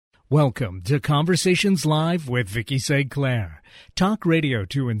Welcome to Conversations Live with Vicki Clair. Talk radio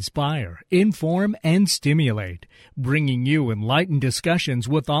to inspire, inform, and stimulate. Bringing you enlightened discussions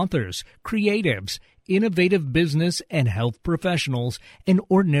with authors, creatives, innovative business and health professionals, and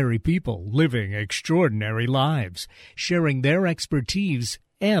ordinary people living extraordinary lives. Sharing their expertise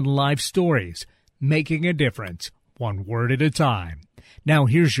and life stories. Making a difference, one word at a time. Now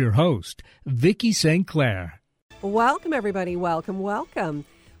here's your host, Vicki Clair. Welcome, everybody. Welcome.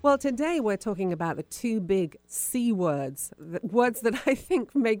 Well, today we're talking about the two big C words, words that I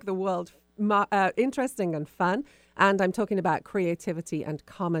think make the world interesting and fun. And I'm talking about creativity and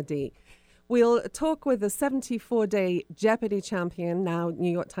comedy. We'll talk with the 74-day Jeopardy champion, now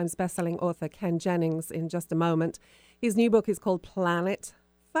New York Times bestselling author Ken Jennings in just a moment. His new book is called Planet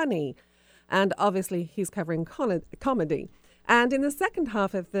Funny. And obviously he's covering comedy. And in the second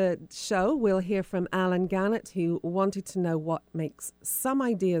half of the show, we'll hear from Gannett, who wanted to know what makes some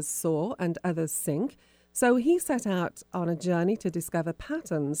ideas soar and others sink. So he set out on a journey to discover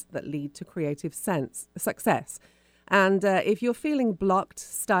patterns that lead to creative success. And if you're feeling blocked,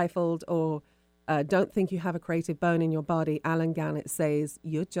 stifled, or don't think you have a creative bone in your body, Gannett says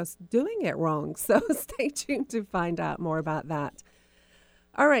you're just doing it wrong. So stay tuned to find out more about that.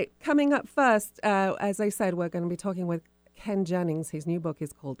 All right, coming up first, as I said, we're going to be talking with Ken Jennings. His new book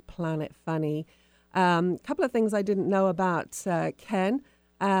is called Planet Funny. Couple of things I didn't know about Ken.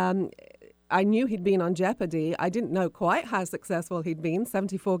 I knew he'd been on Jeopardy. I didn't know quite how successful he'd been.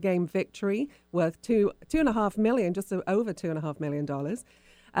 74-game victory worth $2.5 million, just over $2.5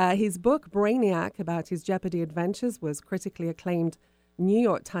 million. His book, Brainiac, about his Jeopardy adventures, was critically acclaimed New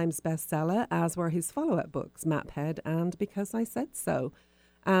York Times bestseller, as were his follow-up books, Maphead and Because I Said So.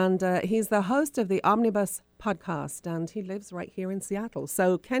 And he's the host of the Omnibus podcast, and he lives right here in Seattle.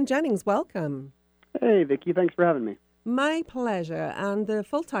 So, Ken Jennings, welcome. Hey, Vicki. Thanks for having me. My pleasure. And the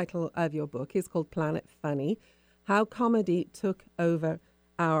full title of your book is called Planet Funny, How Comedy Took Over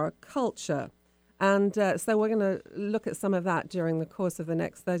Our Culture. And so we're going to look at some of that during the course of the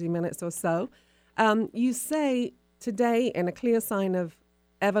next 30 minutes or so. You say today, in a clear sign of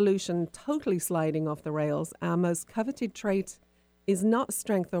evolution totally sliding off the rails, our most coveted trait is not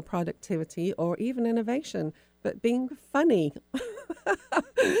strength or productivity or even innovation, but being funny.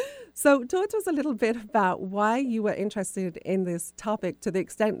 So talk to us a little bit about why you were interested in this topic to the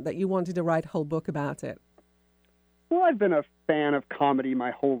extent that you wanted to write a whole book about it. Well, I've been a fan of comedy my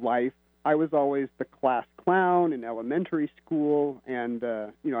whole life. I was always the class clown in elementary school, and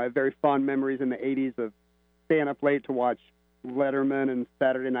I have very fond memories in the 80s of staying up late to watch Letterman and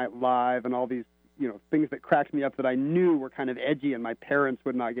Saturday Night Live and all these things that cracked me up that I knew were kind of edgy and my parents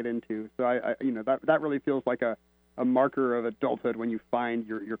would not get into. So that really feels like a marker of adulthood when you find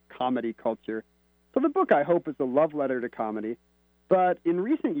your comedy culture. So the book, I hope, is a love letter to comedy. But in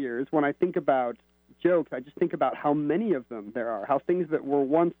recent years, when I think about jokes, I just think about how many of them there are, how things that were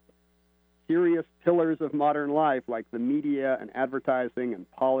once serious pillars of modern life, like the media and advertising and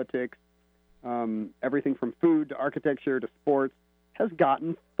politics, everything from food to architecture to sports, has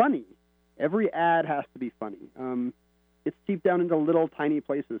gotten funny. Every ad has to be funny. It's deep down into little tiny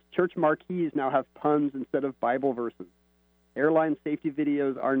places. Church marquees now have puns instead of Bible verses. Airline safety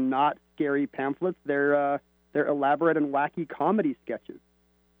videos are not scary pamphlets. They're elaborate and wacky comedy sketches.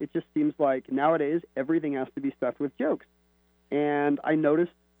 It just seems like nowadays everything has to be stuffed with jokes. And I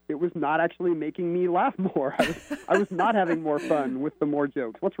noticed it was not actually making me laugh more. I was not having more fun with the more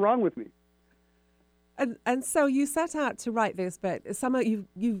jokes. What's wrong with me? And so you set out to write this, but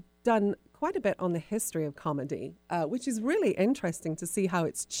you've done quite a bit on the history of comedy, which is really interesting to see how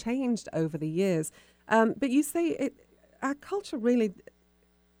it's changed over the years. But you say our culture really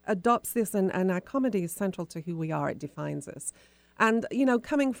adopts this, and our comedy is central to who we are. It defines us. And,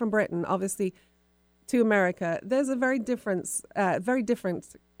 coming from Britain, obviously, to America, there's a very different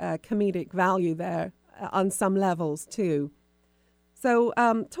comedic value there on some levels, too. So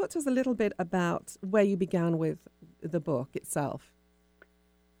talk to us a little bit about where you began with the book itself.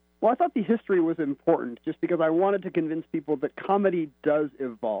 Well, I thought the history was important just because I wanted to convince people that comedy does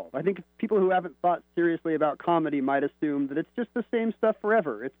evolve. I think people who haven't thought seriously about comedy might assume that it's just the same stuff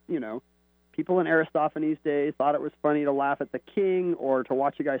forever. It's, people in Aristophanes' day thought it was funny to laugh at the king or to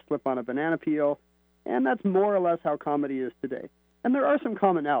watch a guy slip on a banana peel, and that's more or less how comedy is today. And there are some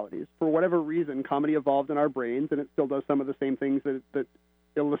commonalities. For whatever reason, comedy evolved in our brains, and it still does some of the same things that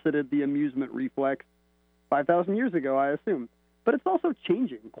elicited the amusement reflex 5,000 years ago, I assume. But it's also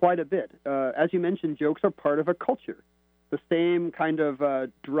changing quite a bit. As you mentioned, jokes are part of a culture. The same kind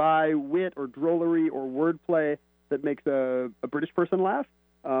of dry wit or drollery or wordplay that makes a British person laugh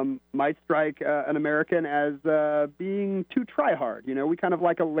might strike an American as being too try-hard. We kind of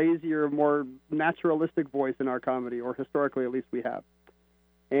like a lazier, more naturalistic voice in our comedy, or historically at least we have.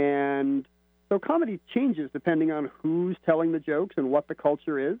 And so comedy changes depending on who's telling the jokes and what the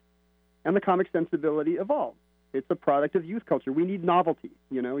culture is, and the comic sensibility evolves. It's a product of youth culture. We need novelty.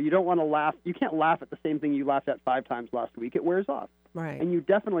 You don't want to laugh. You can't laugh at the same thing you laughed at 5 times last week. It wears off. Right. And you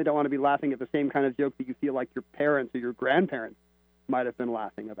definitely don't want to be laughing at the same kind of joke that you feel like your parents or your grandparents might have been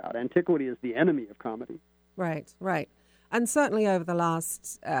laughing about. Antiquity is the enemy of comedy. Right. And certainly over the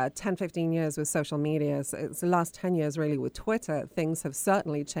last 10, 15 years with social media, so it's the last 10 years really with Twitter, things have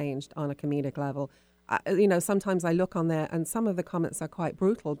certainly changed on a comedic level. Sometimes I look on there and some of the comments are quite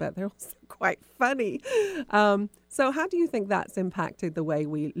brutal, but they're also quite funny. So how do you think that's impacted the way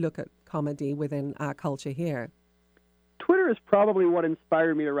we look at comedy within our culture here? Twitter is probably what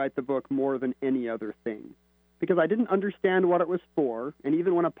inspired me to write the book more than any other thing, because I didn't understand what it was for, and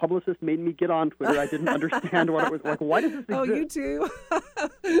even when a publicist made me get on Twitter, I didn't understand what it was like. Why does this exist? Oh, you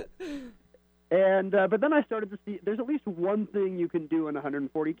too? And but then I started to see there's at least one thing you can do in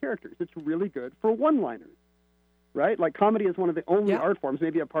 140 characters. It's really good for one-liners, right? Like comedy is one of the only art forms,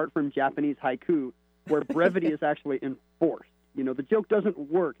 maybe apart from Japanese haiku, where brevity is actually enforced. The joke doesn't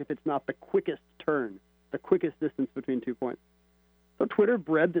work if it's not the quickest turn, the quickest distance between 2 points. So Twitter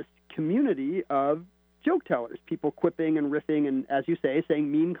bred this community of joke tellers, people quipping and riffing and, as you say,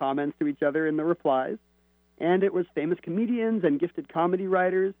 saying mean comments to each other in the replies. And it was famous comedians and gifted comedy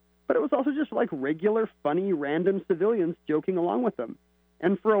writers, but it was also just like regular, funny, random civilians joking along with them.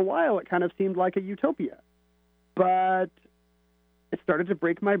 And for a while, it kind of seemed like a utopia. But it started to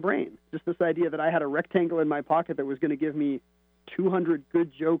break my brain, just this idea that I had a rectangle in my pocket that was going to give me 200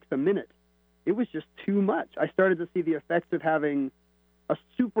 good jokes a minute. It was just too much. I started to see the effects of having a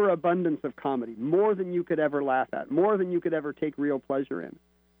superabundance of comedy, more than you could ever laugh at, more than you could ever take real pleasure in.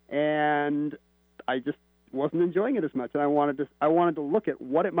 And I just wasn't enjoying it as much, and I wanted to look at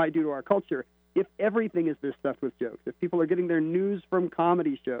what it might do to our culture if everything is this stuff with jokes, if people are getting their news from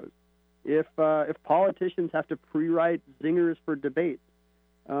comedy shows, if politicians have to pre-write zingers for debates,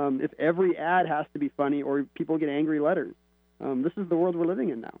 if every ad has to be funny or people get angry letters. This is the world we're living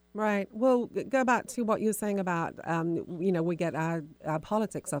in now. Right. Well, go back to what you were saying about, we get our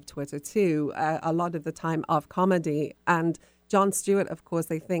politics off Twitter too, a lot of the time of comedy. And Jon Stewart, of course,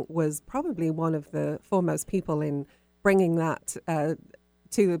 they think was probably one of the foremost people in bringing that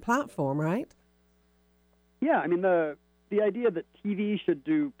to the platform, right? Yeah, I mean, the idea that TV should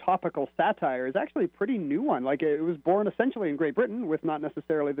do topical satire is actually a pretty new one. Like, it was born essentially in Great Britain with not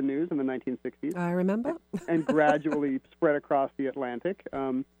necessarily the news in the 1960s. I remember. And gradually spread across the Atlantic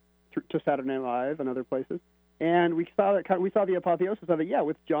to Saturday Night Live and other places. And we saw the apotheosis of it,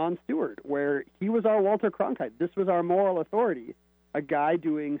 with Jon Stewart, where he was our Walter Cronkite. This was our moral authority, a guy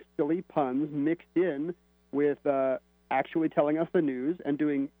doing silly puns mixed in with actually telling us the news and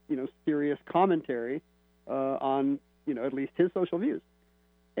doing, serious commentary on, at least his social views.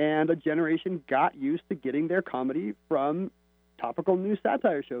 And a generation got used to getting their comedy from topical news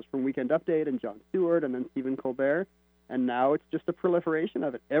satire shows, from Weekend Update and Jon Stewart and then Stephen Colbert. And now it's just a proliferation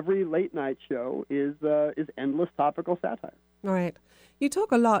of it. Every late night show is endless topical satire. Right. You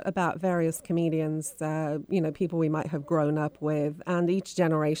talk a lot about various comedians, people we might have grown up with, and each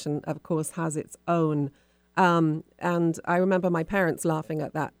generation, of course, has its own. And I remember my parents laughing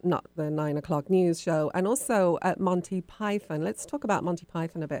at that, not the 9 o'clock news show, and also at Monty Python. Let's talk about Monty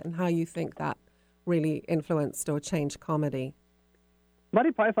Python a bit and how you think that really influenced or changed comedy.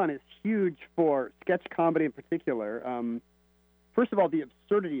 Monty Python is huge for sketch comedy in particular. First of all, the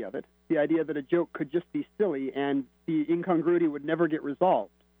absurdity of it, the idea that a joke could just be silly and the incongruity would never get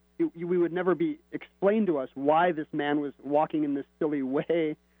resolved. We would never be explained to us why this man was walking in this silly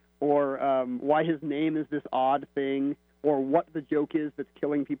way, or why his name is this odd thing, or what the joke is that's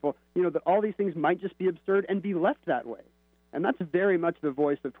killing people. That all these things might just be absurd and be left that way. And that's very much the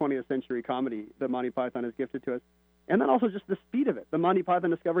voice of 20th century comedy that Monty Python has gifted to us. And then also just the speed of it, the Monty Python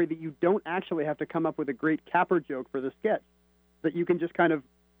discovery that you don't actually have to come up with a great capper joke for the sketch, that you can just kind of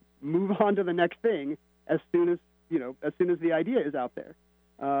move on to the next thing as soon as the idea is out there.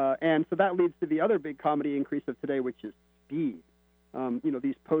 And so that leads to the other big comedy increase of today, which is speed.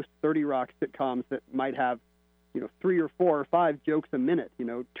 These post-30 Rock sitcoms that might have, 3 or 4 or 5 jokes a minute,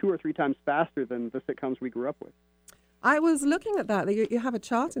 2 or 3 times faster than the sitcoms we grew up with. I was looking at that. You have a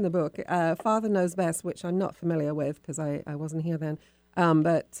chart in the book, Father Knows Best, which I'm not familiar with because I wasn't here then.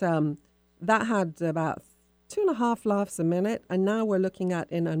 But that had about 2.5 laughs a minute. And now we're looking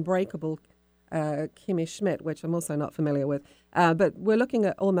at in Unbreakable, Kimmy Schmidt, which I'm also not familiar with. But we're looking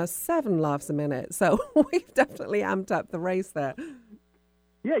at almost 7 laughs a minute. So we've definitely amped up the race there.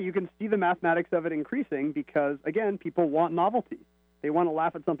 Yeah, you can see the mathematics of it increasing because, again, people want novelty. They want to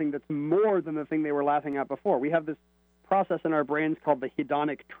laugh at something that's more than the thing they were laughing at before. We have this process in our brains called the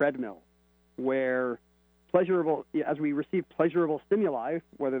hedonic treadmill, where as we receive pleasurable stimuli,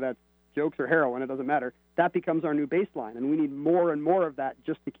 whether that's jokes or heroin, it doesn't matter, that becomes our new baseline, and we need more and more of that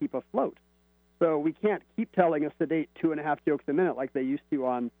just to keep afloat. So we can't keep telling a sedate 2.5 jokes a minute like they used to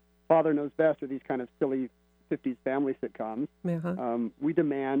on Father Knows Best or these kind of silly 50s family sitcoms. We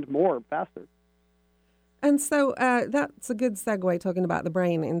demand more faster. And so that's a good segue, talking about the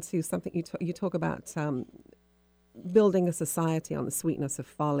brain, into something you talk about building a society on the sweetness of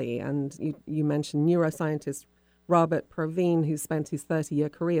folly. And you mentioned neuroscientist Robert Provine, who spent his 30-year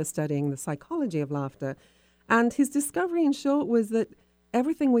career studying the psychology of laughter. And his discovery, in short, was that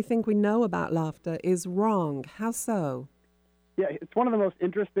everything we think we know about laughter is wrong. How so? Yeah, it's one of the most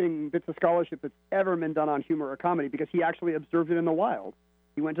interesting bits of scholarship that's ever been done on humor or comedy because he actually observed it in the wild.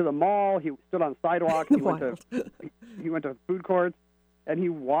 He went to the mall, he stood on sidewalks, he went to food courts, and he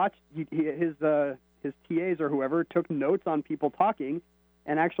watched his TAs or whoever took notes on people talking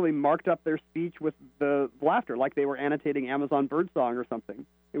and actually marked up their speech with the laughter, like they were annotating Amazon birdsong or something.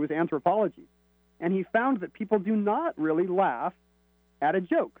 It was anthropology. And he found that people do not really laugh at a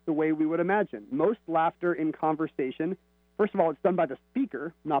joke the way we would imagine. Most laughter in conversation, first of all, it's done by the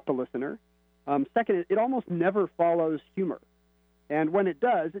speaker, not the listener. Second, it almost never follows humor. And when it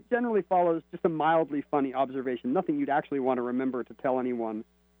does, it generally follows just a mildly funny observation, nothing you'd actually want to remember to tell anyone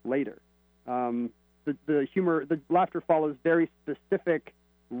later. The laughter follows very specific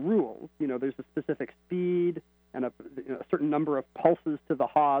rules. There's a specific speed and a certain number of pulses to the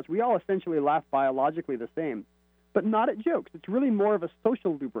haws. We all essentially laugh biologically the same, but not at jokes. It's really more of a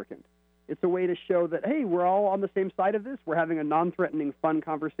social lubricant. It's a way to show that, hey, we're all on the same side of this. We're having a non-threatening, fun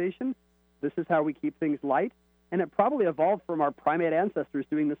conversation. This is how we keep things light. And it probably evolved from our primate ancestors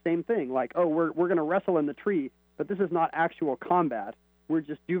doing the same thing, like, oh, we're going to wrestle in the tree, but this is not actual combat. We're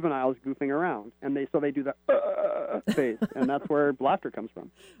just juveniles goofing around. And so they do the face, and that's where laughter comes from.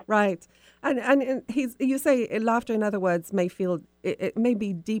 Right. And you say laughter, in other words, it may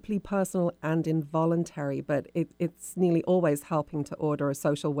be deeply personal and involuntary, but it's nearly always helping to order a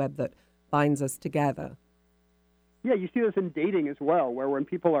social web that binds us together. Yeah, you see this in dating as well, where when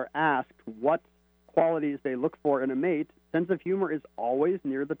people are asked what qualities they look for in a mate, sense of humor is always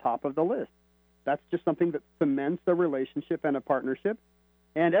near the top of the list. That's just something that cements a relationship and a partnership.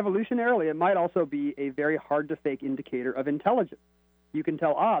 And evolutionarily, it might also be a very hard-to-fake indicator of intelligence. You can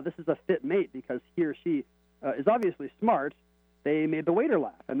tell, this is a fit mate because he or she is obviously smart. They made the waiter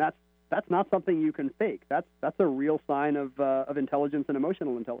laugh, and that's not something you can fake. That's a real sign of intelligence and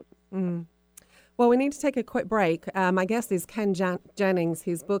emotional intelligence. Mm. Well, we need to take a quick break. My guest is Ken Jennings.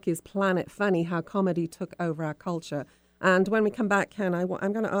 His book is Planet Funny, How Comedy Took Over Our Culture. And when we come back, Ken, I'm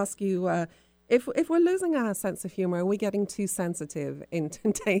going to ask you, if we're losing our sense of humor, are we getting too sensitive in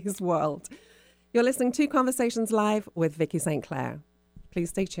today's world? You're listening to Conversations Live with Vicki St. Clair. Please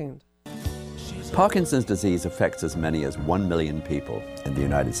stay tuned. Parkinson's disease affects as many as 1 million people in the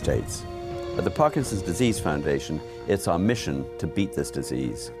United States. At the Parkinson's Disease Foundation, it's our mission to beat this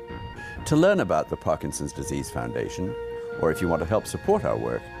disease. To learn about the Parkinson's Disease Foundation, or if you want to help support our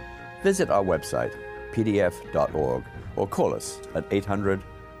work, visit our website, pdf.org, or call us at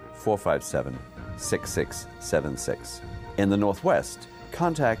 800-457-6676. In the Northwest,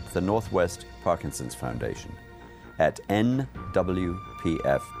 contact the Northwest Parkinson's Foundation at nwpf.org.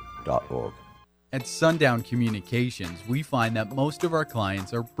 At Sundown Communications, we find that most of our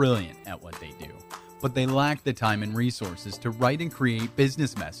clients are brilliant at what they do, but they lack the time and resources to write and create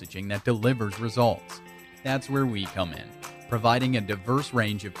business messaging that delivers results. That's where we come in, providing a diverse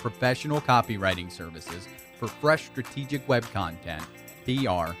range of professional copywriting services for fresh strategic web content,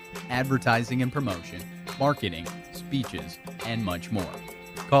 PR, advertising and promotion, marketing, speeches, and much more.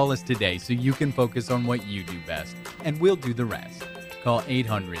 Call us today so you can focus on what you do best, and we'll do the rest. Call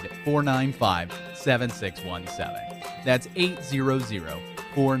 800-495-7617. That's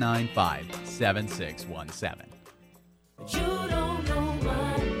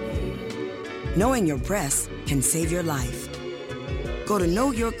 800-495-7617. Knowing your breasts can save your life. Go to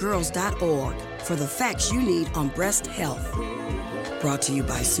knowyourgirls.org for the facts you need on breast health. Brought to you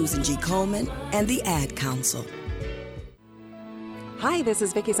by Susan G. Komen and the Ad Council. Hi, this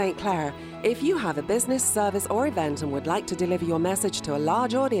is Vicki St. Clair. If you have a business, service, or event and would like to deliver your message to a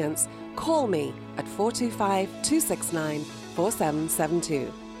large audience, call me at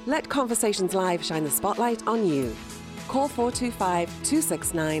 425-269-4772. Let Conversations Live shine the spotlight on you. Call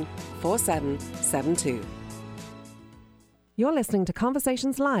 425-269-4772. You're listening to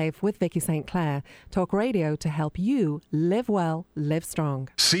Conversations Live with Vicki St. Clair. Talk radio to help you live well, live strong.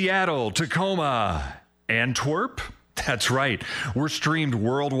 Seattle, Tacoma, Antwerp. That's right. We're streamed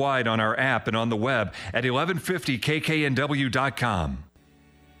worldwide on our app and on the web at 1150kknw.com.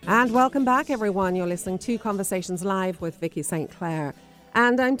 And welcome back, everyone. You're listening to Conversations Live with Vicki St. Clair.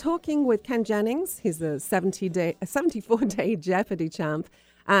 And I'm talking with Ken Jennings. He's a 74-day Jeopardy champ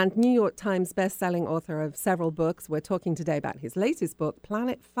and New York Times best-selling author of several books. We're talking today about his latest book,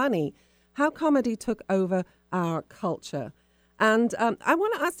 Planet Funny, How Comedy Took Over Our Culture. And I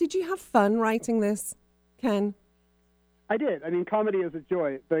want to ask, did you have fun writing this, Ken? I did. I mean, comedy is a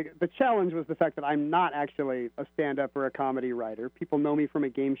joy. The challenge was the fact that I'm not actually a stand-up or a comedy writer. People know me from a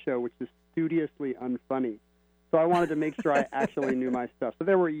game show, which is studiously unfunny. So I wanted to make sure I actually knew my stuff. So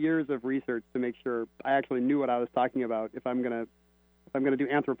there were years of research to make sure I actually knew what I was talking about if I'm going to do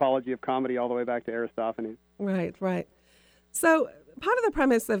anthropology of comedy all the way back to Aristophanes. Right. So part of the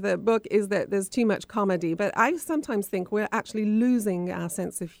premise of the book is that there's too much comedy, but I sometimes think we're actually losing our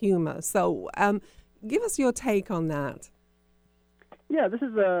sense of humor. So give us your take on that. Yeah, this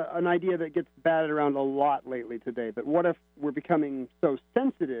is an idea that gets batted around a lot lately today, but what if we're becoming so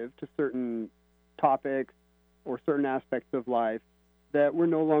sensitive to certain topics or certain aspects of life that we're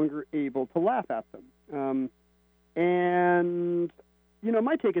no longer able to laugh at them? And, you know,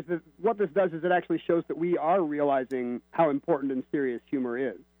 my take is that what this does is it actually shows that we are realizing how important and serious humor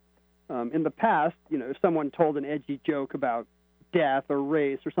is. In the past, you know, if someone told an edgy joke about death or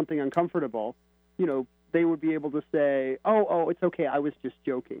race or something uncomfortable, you know, they would be able to say, oh, it's okay, I was just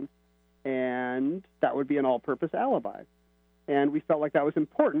joking. And that would be an all-purpose alibi. And we felt like that was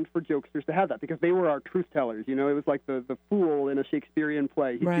important for jokesters to have that because they were our truth tellers. You know, it was like the fool in a Shakespearean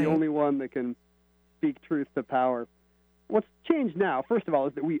play. He's right. The only one that can speak truth to power. What's changed now, first of all,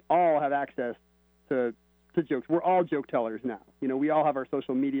 is that we all have access to jokes. We're all joke tellers now. You know, we all have our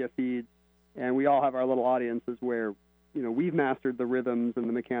social media feeds, and we all have our little audiences where, you know, we've mastered the rhythms and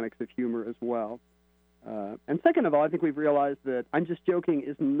the mechanics of humor as well. And second of all, I think we've realized that I'm just joking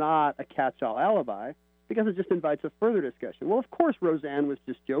is not a catch-all alibi because it just invites a further discussion. Well, of course, Roseanne was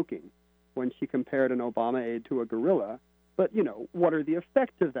just joking when she compared an Obama aide to a gorilla. But, you know, what are the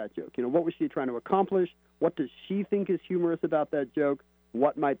effects of that joke? You know, what was she trying to accomplish? What does she think is humorous about that joke?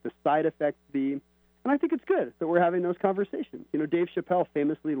 What might the side effects be? And I think it's good that we're having those conversations. You know, Dave Chappelle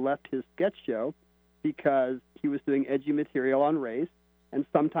famously left his sketch show because he was doing edgy material on race. And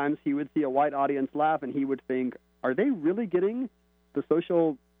sometimes he would see a white audience laugh, and he would think, are they really getting the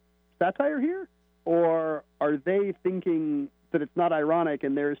social satire here? Or are they thinking that it's not ironic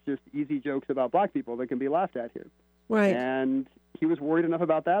and there's just easy jokes about black people that can be laughed at here? Right. And he was worried enough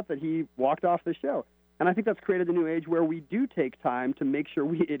about that he walked off the show. And I think that's created a new age where we do take time to make sure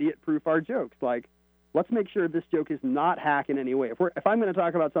we idiot-proof our jokes. Like, let's make sure this joke is not hack in any way. If I'm going to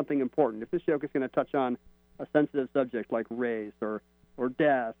talk about something important, if this joke is going to touch on a sensitive subject like race or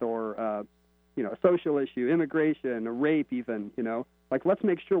death or, you know, a social issue, immigration, a rape even, you know, like let's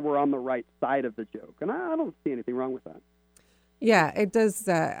make sure we're on the right side of the joke. And I don't see anything wrong with that. Yeah, it does.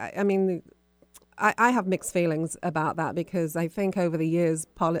 I mean, I have mixed feelings about that because I think over the years,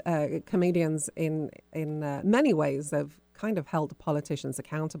 comedians in many ways have kind of held politicians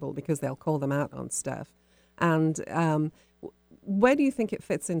accountable because they'll call them out on stuff. And where do you think it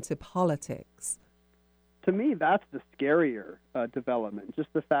fits into politics? To me, that's the scarier development,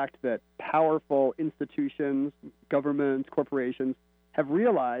 just the fact that powerful institutions, governments, corporations have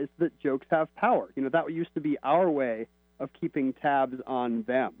realized that jokes have power. You know, that used to be our way of keeping tabs on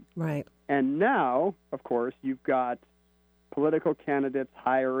them. Right. And now, of course, you've got political candidates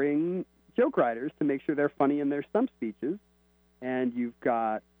hiring joke writers to make sure they're funny in their stump speeches. And you've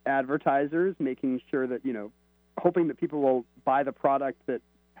got advertisers making sure that, you know, hoping that people will buy the product that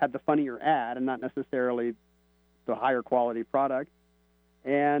had the funnier ad and not necessarily the higher quality product.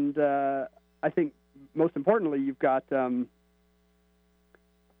 And I think most importantly, you've got, well,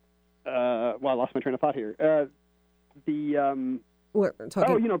 I lost my train of thought here.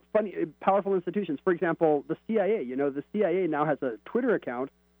 Funny, powerful institutions. For example, the CIA. You know, the CIA now has a Twitter account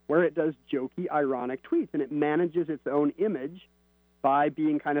where it does jokey, ironic tweets, and it manages its own image by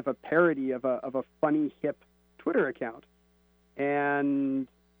being kind of a parody of a funny, hip Twitter account. And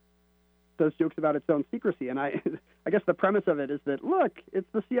does jokes about its own secrecy. And I guess the premise of it is that, look, it's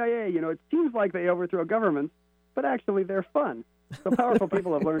the CIA. You know, it seems like they overthrow governments, but actually they're fun. So powerful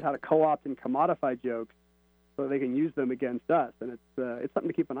people have learned how to co-opt and commodify jokes so they can use them against us. And it's something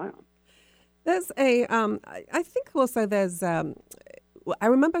to keep an eye on. There's I think also there's, I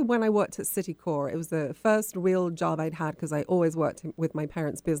remember when I worked at Citicorp, it was the first real job I'd had because I always worked with my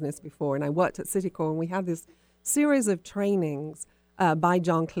parents' business before. And I worked at Citicorp and we had this series of trainings by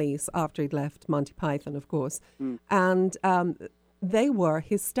John Cleese after he'd left Monty Python, of course. And they were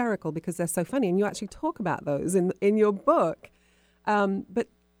hysterical because they're so funny. And you actually talk about those in your book. But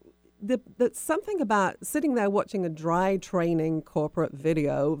there's something about sitting there watching a dry training corporate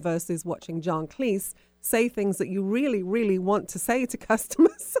video versus watching John Cleese say things that you really, really want to say to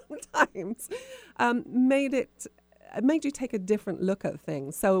customers sometimes, made you take a different look at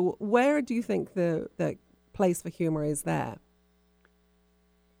things. So where do you think the place for humor is there?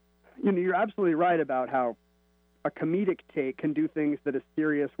 You're absolutely right about how a comedic take can do things that a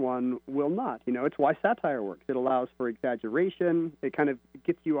serious one will not. It's why satire works. It allows for exaggeration. It kind of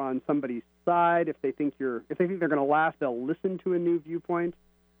gets you on somebody's side. If they think they're going to laugh, they'll listen to a new viewpoint.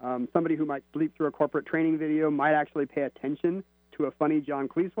 Somebody who might sleep through a corporate training video might actually pay attention to a funny John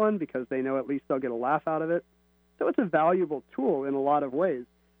Cleese one because they know at least they'll get a laugh out of it. So it's a valuable tool in a lot of ways.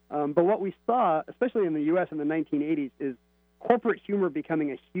 But what we saw, especially in the U.S. in the 1980s, is corporate humor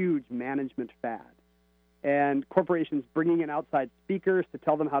becoming a huge management fad. And corporations bringing in outside speakers to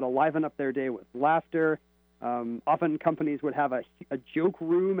tell them how to liven up their day with laughter. Often companies would have a joke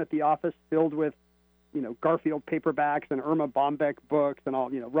room at the office filled with, Garfield paperbacks and Irma Bombeck books and all,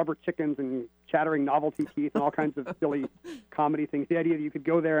 rubber chickens and chattering novelty teeth and all kinds of silly comedy things. The idea that you could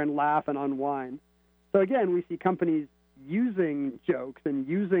go there and laugh and unwind. So again, we see companies using jokes and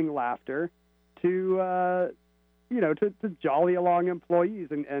using laughter to jolly along employees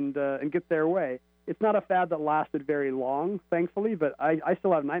and get their way. It's not a fad that lasted very long, thankfully, but I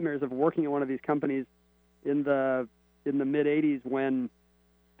still have nightmares of working at one of these companies in the mid-'80s when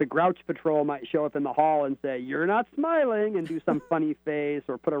the Grouch Patrol might show up in the hall and say, "You're not smiling," and do some funny face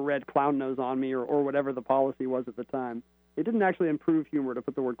or put a red clown nose on me or whatever the policy was at the time. It didn't actually improve humor to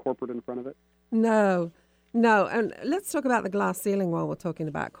put the word corporate in front of it. No. And let's talk about the glass ceiling while we're talking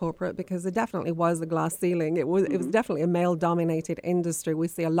about corporate, because there definitely was a glass ceiling. It was definitely a male-dominated industry. We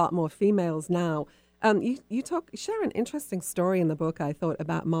see a lot more females now. You share an interesting story in the book, I thought,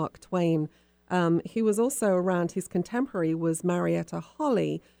 about Mark Twain. He was also around, his contemporary was Marietta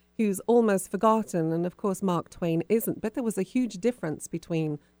Holley, who's almost forgotten, and of course Mark Twain isn't. But there was a huge difference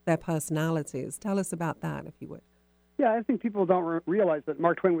between their personalities. Tell us about that, if you would. Yeah, I think people don't realize that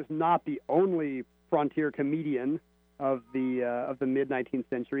Mark Twain was not the only frontier comedian of the mid-19th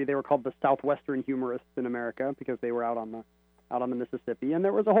century. They were called the Southwestern humorists in America because they were out on the Mississippi, and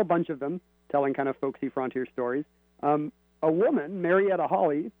there was a whole bunch of them telling kind of folksy frontier stories. A woman, Marietta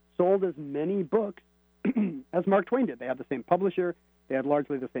Holley, sold as many books as Mark Twain did. They had the same publisher, they had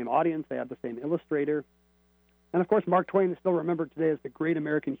largely the same audience, they had the same illustrator. And of course, Mark Twain is still remembered today as the great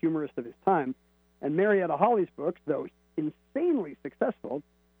American humorist of his time. And Marietta Holley's books, though insanely successful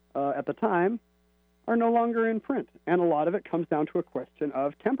at the time, are no longer in print. And a lot of it comes down to a question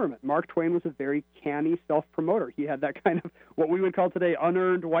of temperament. Mark Twain was a very canny self-promoter. He had that kind of what we would call today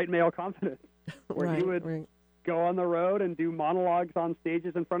unearned white male confidence, where he would go on the road and do monologues on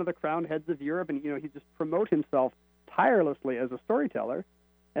stages in front of the crowned heads of Europe, and he'd just promote himself tirelessly as a storyteller.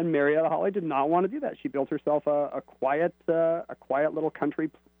 And Marietta Holley did not want to do that. She built herself a quiet little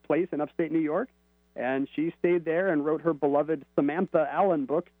country place in upstate New York, and she stayed there and wrote her beloved Samantha Allen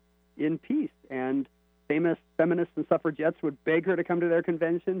book in peace. And famous feminists and suffragettes would beg her to come to their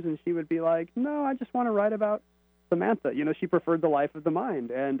conventions, and she would be like, "No, I just want to write about Samantha." She preferred the life of the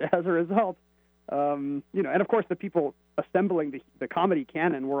mind. And as a result, and of course the people assembling the comedy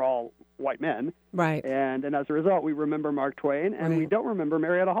canon were all white men. Right. And as a result, we remember Mark Twain, and we don't remember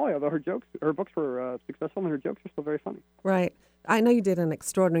Marietta Holley, although her books were successful and her jokes are still very funny. Right. I know you did an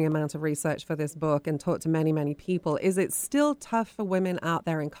extraordinary amount of research for this book and talked to many, many people. Is it still tough for women out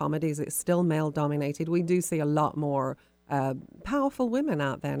there in comedy? Is it still male-dominated? We do see a lot more powerful women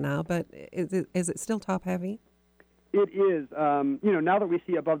out there now, but is it still top-heavy? It is. Now that we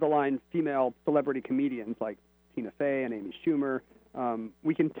see above-the-line female celebrity comedians like Tina Fey and Amy Schumer,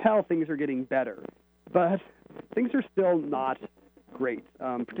 we can tell things are getting better. But things are still not great,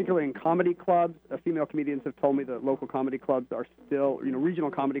 particularly in comedy clubs. Female comedians have told me that local comedy clubs are still,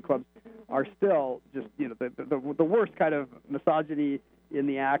 regional comedy clubs are still just, the worst kind of misogyny in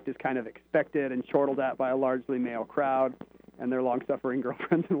the act is kind of expected and chortled at by a largely male crowd and their long-suffering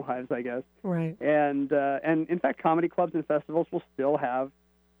girlfriends and wives, I guess. Right. And in fact, comedy clubs and festivals will still have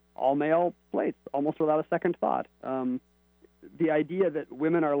all-male slates, almost without a second thought. The idea that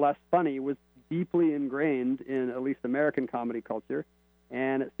women are less funny was deeply ingrained in at least American comedy culture,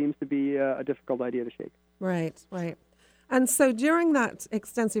 and it seems to be a difficult idea to shake. Right. And so during that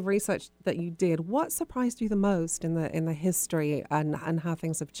extensive research that you did, what surprised you the most in the history and how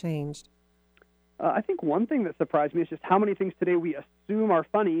things have changed? I think one thing that surprised me is just how many things today we assume are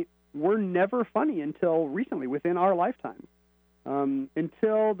funny were never funny until recently, within our lifetime.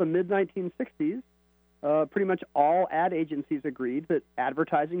 Until the mid-1960s, pretty much all ad agencies agreed that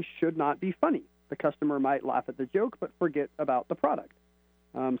advertising should not be funny. The customer might laugh at the joke, but forget about the product.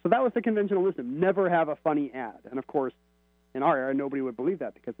 So that was the conventional wisdom. Never have a funny ad. And of course, in our era, nobody would believe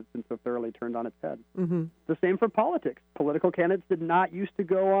that because it's been so thoroughly turned on its head. Mm-hmm. The same for politics. Political candidates did not used to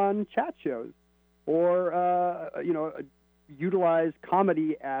go on chat shows or, utilize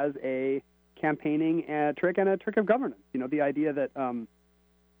comedy as a campaigning trick and a trick of governance. The idea that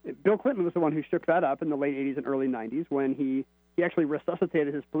Bill Clinton was the one who shook that up in the late 80s and early 90s when he actually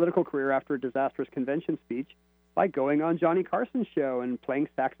resuscitated his political career after a disastrous convention speech by going on Johnny Carson's show and playing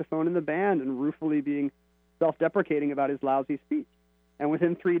saxophone in the band and ruefully being self-deprecating about his lousy speech. And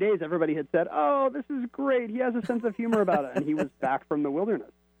within 3 days, everybody had said, "Oh, this is great. He has a sense of humor about it." And he was back from the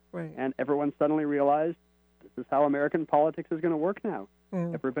wilderness. Right. And everyone suddenly realized this is how American politics is going to work now.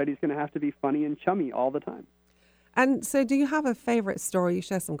 Mm. Everybody's going to have to be funny and chummy all the time. And so do you have a favorite story? You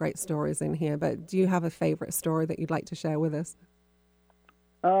share some great stories in here, but do you have a favorite story that you'd like to share with us?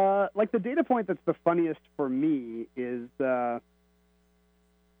 Like the data point that's the funniest for me is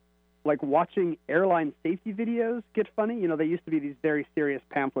like watching airline safety videos get funny. They used to be these very serious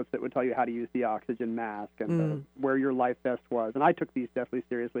pamphlets that would tell you how to use the oxygen mask and where your life vest was. And I took these deathly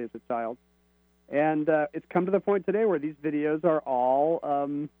seriously as a child. And it's come to the point today where these videos are all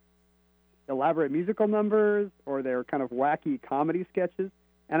elaborate musical numbers or they're kind of wacky comedy sketches.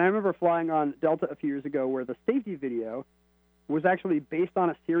 And I remember flying on Delta a few years ago where the safety video was actually based on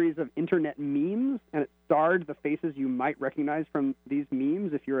a series of internet memes, and it starred the faces you might recognize from these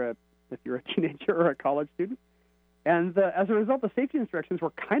memes if you're a teenager or a college student. And as a result, the safety instructions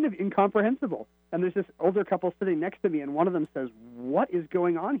were kind of incomprehensible. And there's this older couple sitting next to me, and one of them says, "What is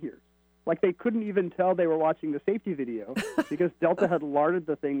going on here?" Like they couldn't even tell they were watching the safety video because Delta had larded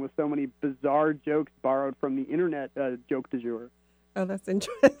the thing with so many bizarre jokes borrowed from the internet joke du jour. Oh, that's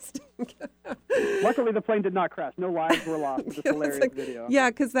interesting. Luckily, the plane did not crash. No lives were lost with this hilarious video. Yeah,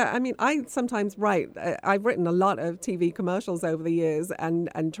 because I sometimes write. I've written a lot of TV commercials over the years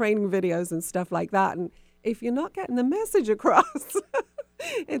and training videos and stuff like that. And if you're not getting the message across,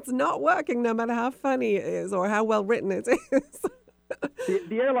 it's not working no matter how funny it is or how well written it is.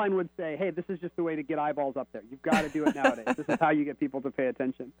 The airline would say, "Hey, this is just the way to get eyeballs up there. You've got to do it nowadays. This is how you get people to pay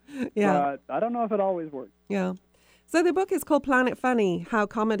attention." Yeah. But I don't know if it always works. Yeah. So the book is called Planet Funny, How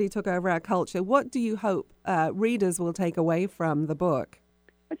Comedy Took Over Our Culture. What do you hope readers will take away from the book?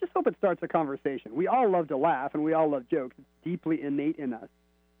 I just hope it starts a conversation. We all love to laugh, and we all love jokes. It's deeply innate in us.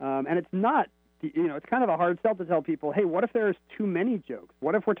 And it's not, it's kind of a hard sell to tell people, hey, what if there's too many jokes?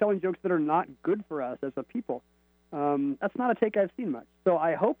 What if we're telling jokes that are not good for us as a people? That's not a take I've seen much. So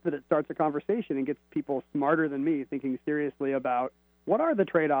I hope that it starts a conversation and gets people smarter than me thinking seriously about what are the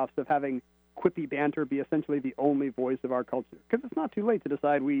trade-offs of having quippy banter be essentially the only voice of our culture. Because it's not too late to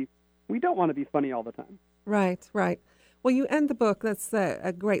decide we don't want to be funny all the time. Right. Well, you end the book, that's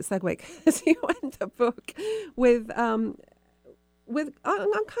a great segue, because you end the book with on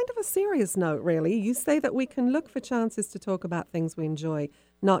kind of a serious note, really. You say that we can look for chances to talk about things we enjoy,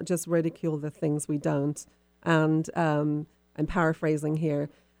 not just ridicule the things we don't. And I'm paraphrasing here.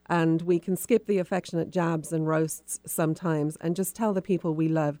 And we can skip the affectionate jabs and roasts sometimes and just tell the people we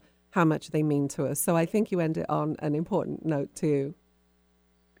love how much they mean to us. So I think you end it on an important note, too.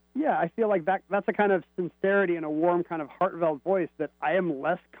 Yeah, I feel like that's a kind of sincerity and a warm kind of heartfelt voice that I am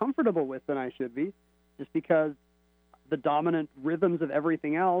less comfortable with than I should be, just because the dominant rhythms of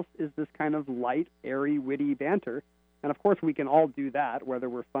everything else is this kind of light, airy, witty banter. And of course we can all do that, whether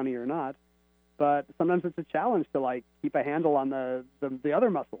we're funny or not. But sometimes it's a challenge to keep a handle on the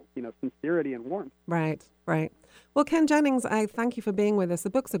other muscles, sincerity and warmth. Right. Well, Ken Jennings, I thank you for being with us. The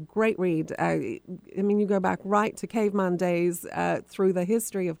book's a great read. You go back right to caveman days through the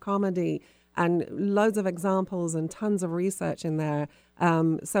history of comedy and loads of examples and tons of research in there.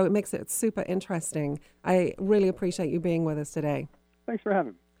 So it makes it super interesting. I really appreciate you being with us today. Thanks for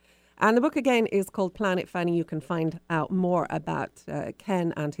having me. And the book, again, is called Planet Funny. You can find out more about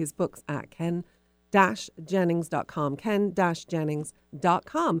Ken and his books at ken-jennings.com,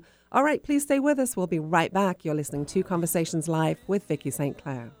 ken-jennings.com. All right, please stay with us. We'll be right back. You're listening to Conversations Live with Vicki St.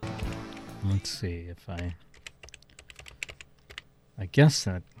 Clair. Let's see if I guess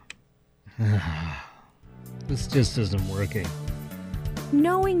that... this just isn't working.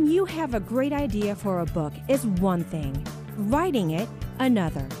 Knowing you have a great idea for a book is one thing. Writing it,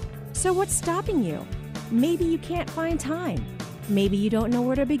 another. So what's stopping you? Maybe you can't find time. Maybe you don't know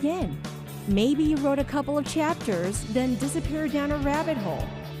where to begin. Maybe you wrote a couple of chapters, then disappeared down a rabbit hole.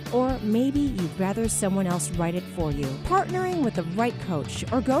 Or maybe you'd rather someone else write it for you. Partnering with the right coach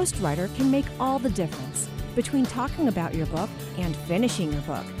or ghostwriter can make all the difference between talking about your book and finishing your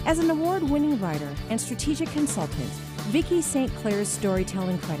book. As an award-winning writer and strategic consultant, Vicki St. Clair's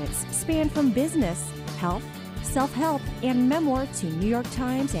storytelling credits span from business, health, self-help, and memoir to New York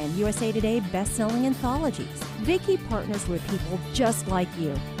Times and USA Today best-selling anthologies. Vicki partners with people just like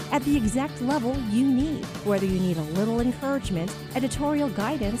you at the exact level you need, whether you need a little encouragement, editorial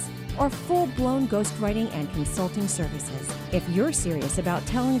guidance, or full-blown ghostwriting and consulting services. If you're serious about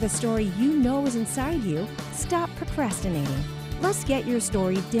telling the story you know is inside you, stop procrastinating. Let's get your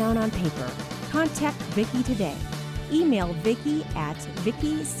story down on paper. Contact Vicki today. Email Vicki at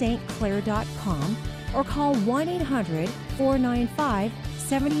VickiSt.Clair.com or call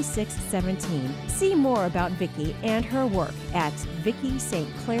 1-800-495-7617. See more about Vicki and her work at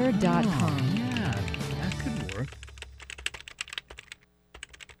VickiSt.Clair.com. Oh, yeah, that could work.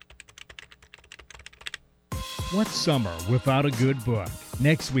 What's summer without a good book?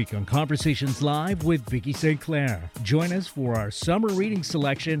 Next week on Conversations Live with Vicki St. Clair. Join us for our summer reading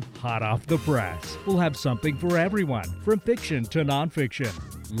selection, hot off the press. We'll have something for everyone, from fiction to nonfiction,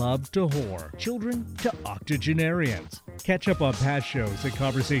 love to horror, children to octogenarians. Catch up on past shows at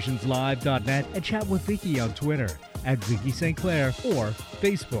conversationslive.net and chat with Vicki on Twitter at Vicki St. Clair or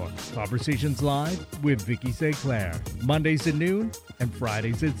Facebook. Conversations Live with Vicki St. Clair. Mondays at noon and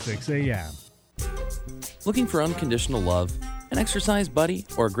Fridays at 6 a.m. Looking for unconditional love, an exercise buddy,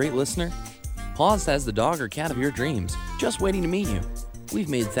 or a great listener? Paws has the dog or cat of your dreams, just waiting to meet you. We've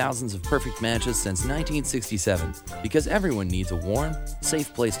made thousands of perfect matches since 1967 because everyone needs a warm,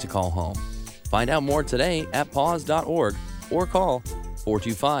 safe place to call home. Find out more today at paws.org or call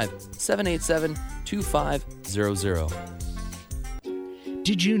 425-787-2500.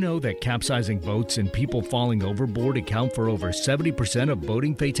 Did you know that capsizing boats and people falling overboard account for over 70% of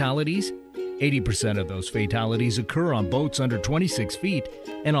boating fatalities? 80% of those fatalities occur on boats under 26 feet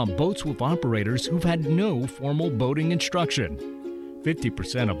and on boats with operators who've had no formal boating instruction.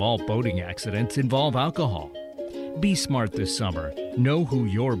 50% of all boating accidents involve alcohol. Be smart this summer. Know who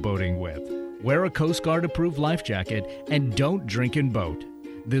you're boating with. Wear a Coast Guard-approved life jacket and don't drink and boat.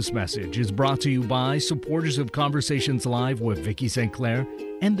 This message is brought to you by supporters of Conversations Live with Vicki St. Clair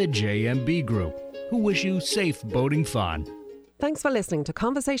and the JMB Group, who wish you safe boating fun. Thanks for listening to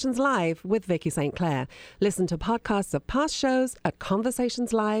Conversations Live with Vicki St. Clair. Listen to podcasts of past shows at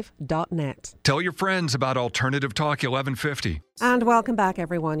conversationslive.net. Tell your friends about Alternative Talk 1150. And welcome back,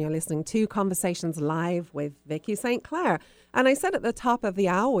 everyone. You're listening to Conversations Live with Vicki St. Clair. And I said at the top of the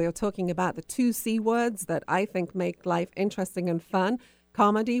hour, we were talking about the two C words that I think make life interesting and fun.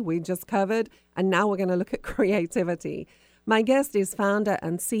 Comedy, we just covered. And now we're going to look at creativity. My guest is founder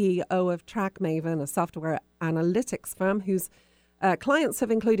and CEO of TrackMaven, a software analytics firm whose clients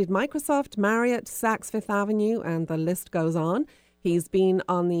have included Microsoft, Marriott, Saks Fifth Avenue, and the list goes on. He's been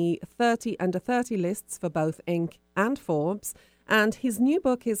on the 30 under 30 lists for both Inc. and Forbes, and his new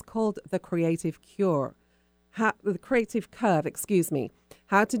book is called The Creative Curve, How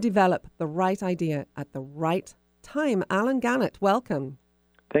to Develop the Right Idea at the Right Time. Alan Gannett, welcome.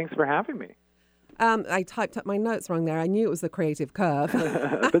 Thanks for having me. I typed up my notes wrong there. I knew it was The Creative Curve.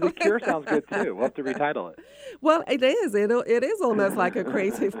 But The Cure sounds good, too. We'll have to retitle it. Well, it is. It is almost like a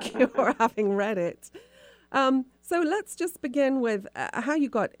creative cure, having read it. So let's just begin with how you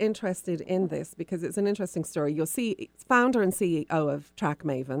got interested in this, because it's an interesting story. You're founder and CEO of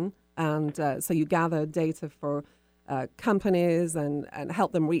TrackMaven, and so you gather data for companies and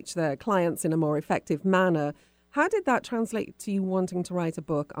help them reach their clients in a more effective manner. How did that translate to you wanting to write a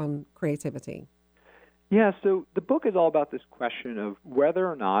book on creativity? Yeah, so the book is all about this question of whether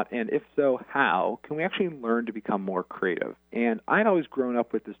or not, and if so, how, can we actually learn to become more creative? And I'd always grown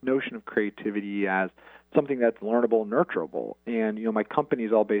up with this notion of creativity as something that's learnable, nurturable. And, my company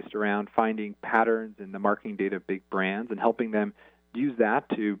is all based around finding patterns in the marketing data of big brands and helping them use that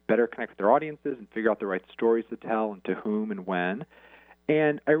to better connect with their audiences and figure out the right stories to tell and to whom and when.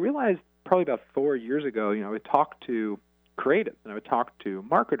 And I realized probably about 4 years ago, I would talk to creatives and I would talk to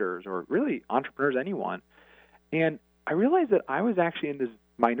marketers or really entrepreneurs, anyone. And I realized that I was actually in this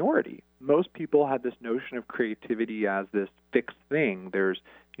minority. Most people had this notion of creativity as this fixed thing. There's,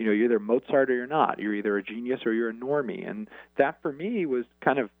 you're either Mozart or you're not. You're either a genius or you're a normie. And that for me was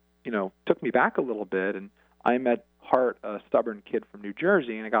kind of, took me back a little bit. And I'm at heart a stubborn kid from New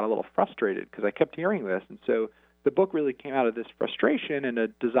Jersey, and I got a little frustrated because I kept hearing this. And so the book really came out of this frustration and a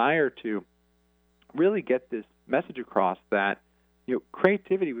desire to really get this message across that,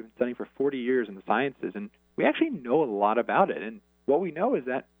 creativity we've been studying for 40 years in the sciences, and we actually know a lot about it. And what we know is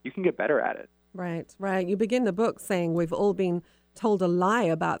that you can get better at it. Right. You begin the book saying we've all been told a lie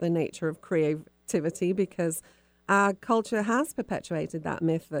about the nature of creativity, because our culture has perpetuated that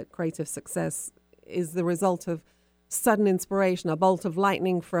myth that creative success is the result of sudden inspiration, a bolt of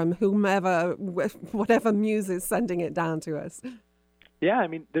lightning from whomever, whatever muse is sending it down to us. Yeah, I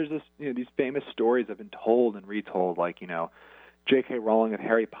mean, there's these famous stories have been told and retold, like, J.K. Rowling of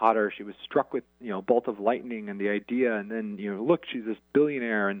Harry Potter. She was struck with, a bolt of lightning and the idea, and then, look, she's this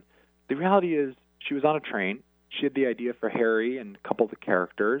billionaire. And the reality is she was on a train. She had the idea for Harry and a couple of the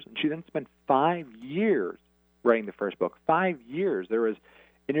characters, and she then spent 5 years writing the first book. 5 years. There was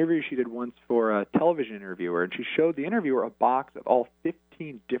an interview she did once for a television interviewer, and she showed the interviewer a box of all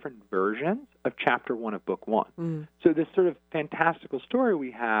 15 different versions of chapter 1 of book 1. So this sort of fantastical story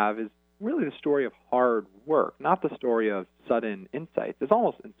we have is really the story of hard work, not the story of sudden insights. It's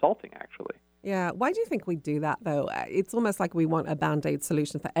almost insulting, actually. Yeah. Why do you think we do that, though? It's almost like we want a Band-Aid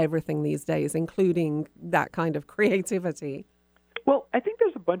solution for everything these days, including that kind of creativity. Well, I think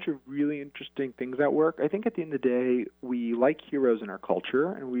there's a bunch of really interesting things at work. I think at the end of the day, we like heroes in our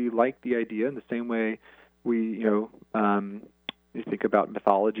culture, and we like the idea in the same way we, you think about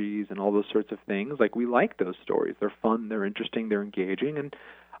mythologies and all those sorts of things. Like, we like those stories. They're fun, they're interesting, they're engaging, and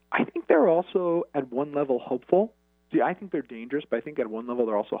I think they're also, at one level, hopeful. See, I think they're dangerous, but I think at one level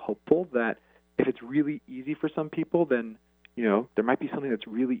they're also hopeful that if it's really easy for some people, then, there might be something that's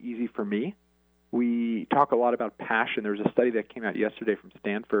really easy for me. We talk a lot about passion. There was a study that came out yesterday from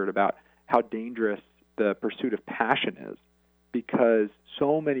Stanford about how dangerous the pursuit of passion is, because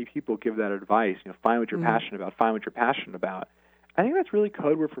so many people give that advice, find what you're passionate about, find what you're passionate about. I think that's really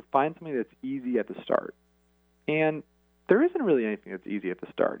code word for find something that's easy at the start. And there isn't really anything that's easy at the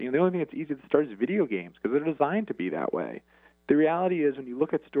start. The only thing that's easy at the start is video games, because they're designed to be that way. The reality is, when you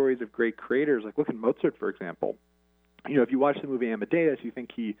look at stories of great creators, like look at Mozart, for example, if you watch the movie Amadeus, you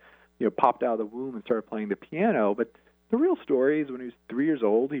think he popped out of the womb and started playing the piano. But the real story is when he was 3 years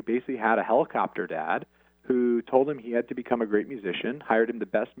old, he basically had a helicopter dad who told him he had to become a great musician, hired him the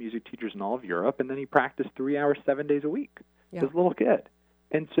best music teachers in all of Europe, and then he practiced 3 hours, 7 days a week as a little kid.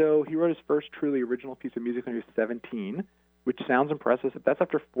 And so he wrote his first truly original piece of music when he was 17, which sounds impressive. But that's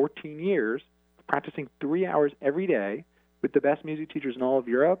after 14 years of practicing 3 hours every day with the best music teachers in all of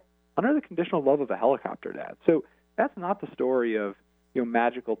Europe under the conditional love of a helicopter dad. So that's not the story of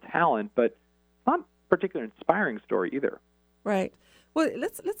magical talent, but not a particularly inspiring story either. Right. Well,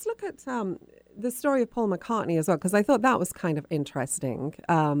 let's look at the story of Paul McCartney as well, because I thought that was kind of interesting.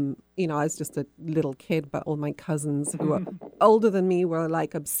 I was just a little kid, but all my cousins who were older than me were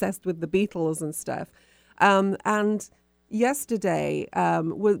like obsessed with the Beatles and stuff. And yesterday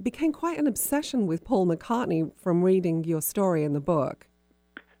became quite an obsession with Paul McCartney from reading your story in the book.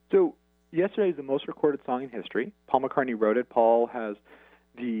 So Yesterday is the most recorded song in history. Paul McCartney wrote it. Paul has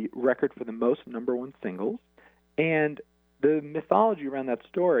the record for the most number one singles. And the mythology around that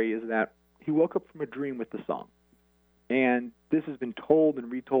story is that he woke up from a dream with the song. And this has been told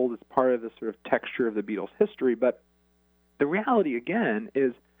and retold as part of the sort of texture of the Beatles' history. But the reality, again,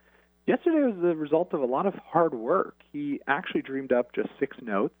 is yesterday was the result of a lot of hard work. He actually dreamed up just 6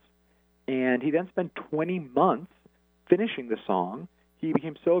 notes, and he then spent 20 months finishing the song. He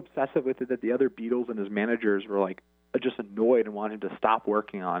became so obsessive with it that the other Beatles and his managers were like just annoyed and wanted him to stop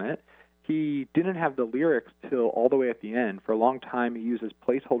working on it. He didn't have the lyrics till all the way at the end. For a long time, he used as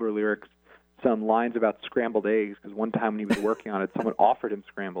placeholder lyrics some lines about scrambled eggs, because one time when he was working on it, someone offered him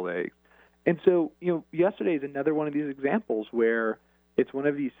scrambled eggs. And so, yesterday is another one of these examples where it's one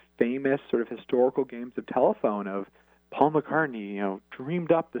of these famous sort of historical games of telephone of Paul McCartney,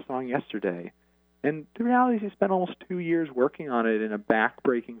 dreamed up the song yesterday. And the reality is he spent almost 2 years working on it in a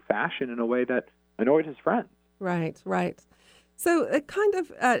back-breaking fashion in a way that annoyed his friends. Right. So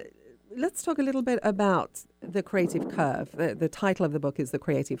let's talk a little bit about the creative curve. The title of the book is The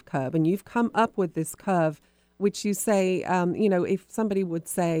Creative Curve, and you've come up with this curve, which you say, if somebody would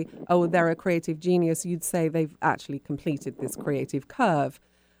say, oh, they're a creative genius, you'd say they've actually completed this creative curve.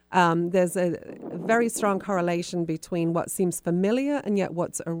 There's a very strong correlation between what seems familiar and yet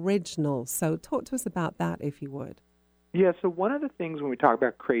what's original. So talk to us about that, if you would. Yeah, so one of the things when we talk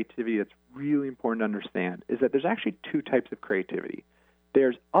about creativity that's really important to understand is that there's actually 2 types of creativity.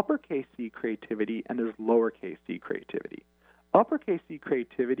 There's uppercase C creativity and there's lowercase c creativity. Uppercase C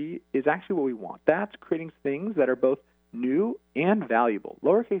creativity is actually what we want. That's creating things that are both new and valuable.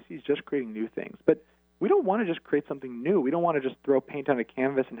 Lowercase c is just creating new things. But we don't want to just create something new. We don't want to just throw paint on a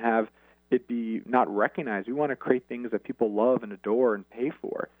canvas and have it be not recognized. We want to create things that people love and adore and pay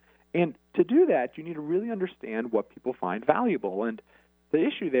for. And to do that, you need to really understand what people find valuable. And the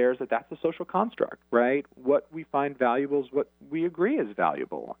issue there is that that's a social construct, right? What we find valuable is what we agree is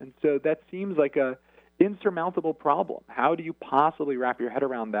valuable. And so that seems like a insurmountable problem. How do you possibly wrap your head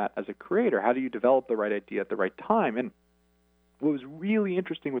around that as a creator? How do you develop the right idea at the right time? And what was really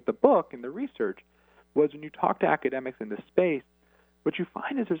interesting with the book and the research was when you talk to academics in this space, what you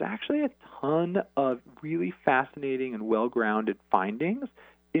find is there's actually a ton of really fascinating and well-grounded findings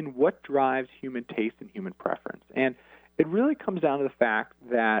in what drives human taste and human preference. And it really comes down to the fact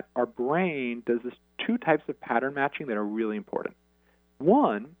that our brain does this two types of pattern matching that are really important.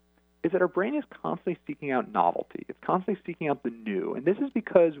 One is that our brain is constantly seeking out novelty. It's constantly seeking out the new. And this is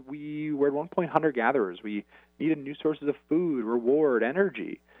because we were at one point hunter-gatherers. We needed new sources of food, reward,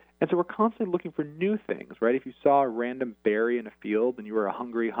 energy. And so we're constantly looking for new things, right? If you saw a random berry in a field and you were a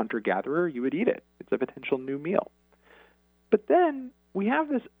hungry hunter-gatherer, you would eat it. It's a potential new meal. But then we have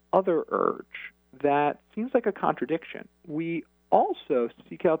this other urge that seems like a contradiction. We also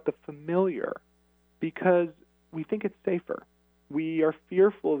seek out the familiar because we think it's safer. We are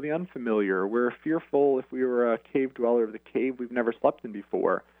fearful of the unfamiliar. We're fearful if we were a cave dweller of the cave we've never slept in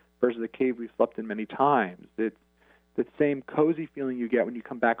before versus a cave we've slept in many times. It's the same cozy feeling you get when you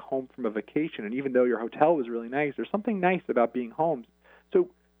come back home from a vacation. And even though your hotel was really nice, there's something nice about being home. So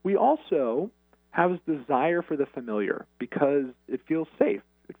we also have this desire for the familiar because it feels safe.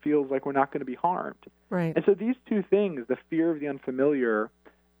 It feels like we're not going to be harmed. Right. And so these two things, the fear of the unfamiliar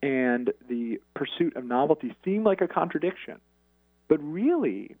and the pursuit of novelty, seem like a contradiction. But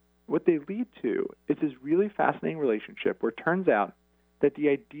really, what they lead to is this really fascinating relationship where it turns out that the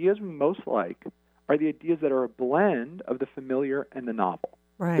ideas we most like are the ideas that are a blend of the familiar and the novel.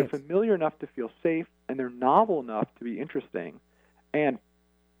 Right. They're familiar enough to feel safe, and they're novel enough to be interesting. And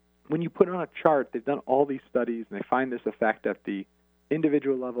when you put it on a chart, they've done all these studies, and they find this effect at the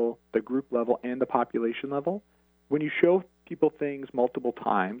individual level, the group level, and the population level. When you show people things multiple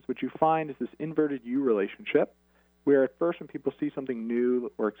times, what you find is this inverted U relationship, where at first when people see something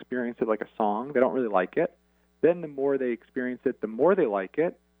new or experience it like a song, they don't really like it. Then the more they experience it, the more they like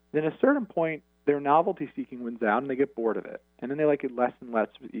it. Then at a certain point, their novelty-seeking wins out, and they get bored of it. And then they like it less and less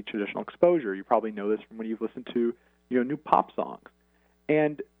with each additional exposure. You probably know this from when you've listened to new pop songs.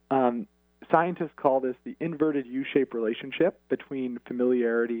 And scientists call this the inverted U-shaped relationship between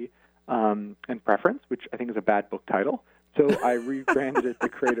familiarity and preference, which I think is a bad book title. So I rebranded it the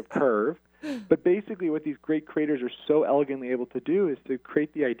creative curve. But basically what these great creators are so elegantly able to do is to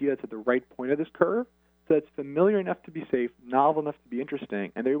create the idea that's at the right point of this curve, so it's familiar enough to be safe, novel enough to be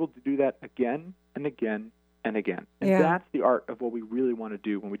interesting, and they're able to do that again and again and again. And that's the art of what we really want to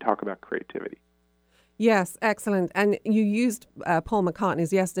do when we talk about creativity. Yes, excellent. And you used Paul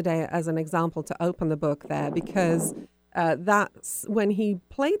McCartney's Yesterday as an example to open the book there because that's when he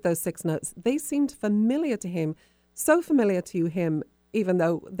played those 6 notes, they seemed familiar to him, so familiar to him, even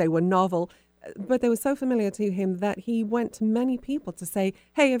though they were novel, but they were so familiar to him that he went to many people to say,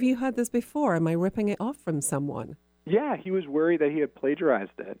 hey, have you heard this before? Am I ripping it off from someone? Yeah, he was worried that he had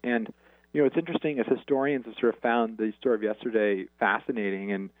plagiarized it. And, it's interesting as historians have sort of found the story of Yesterday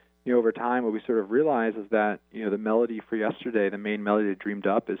fascinating. And, over time, what we sort of realize is that, the melody for Yesterday, the main melody that Dreamed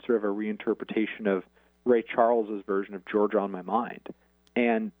Up, is sort of a reinterpretation of Ray Charles's version of Georgia on My Mind.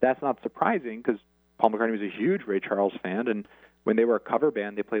 And that's not surprising because Paul McCartney was a huge Ray Charles fan, and when they were a cover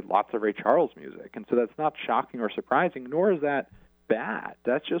band, they played lots of Ray Charles music. And so that's not shocking or surprising, nor is that bad.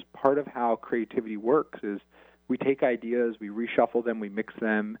 That's just part of how creativity works, is we take ideas, we reshuffle them, we mix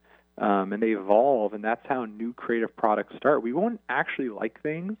them, and they evolve, and that's how new creative products start. We won't actually like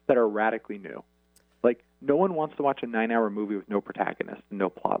things that are radically new. Like, no one wants to watch a 9-hour movie with no protagonist and no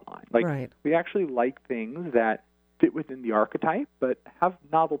plot line. Like, we actually like things that fit within the archetype, but have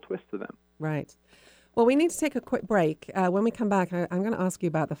novel twists to them. Right. Well, we need to take a quick break. When we come back, I'm going to ask you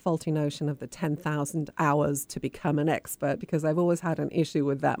about the faulty notion of the 10,000 hours to become an expert, because I've always had an issue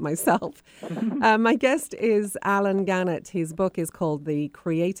with that myself. My guest is Alan Gannett. His book is called The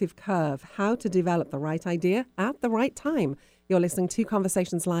Creative Curve, How to Develop the Right Idea at the Right Time. You're listening to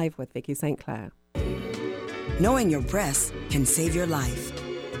Conversations Live with Vicki St. Clair. Knowing your breasts can save your life.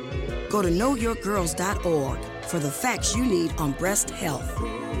 Go to knowyourgirls.org for the facts you need on breast health.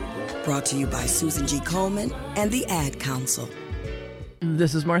 Brought to you by Susan G. Komen and the Ad Council.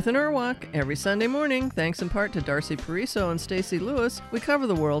 This is Martha Norwalk. Every Sunday morning, thanks in part to Darcy Pariso and Stacey Lewis, we cover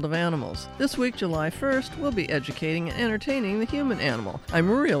the world of animals. This week, July 1st, we'll be educating and entertaining the human animal. I'm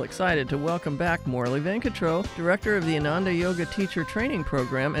real excited to welcome back Morley Venkatro, director of the Ananda Yoga Teacher Training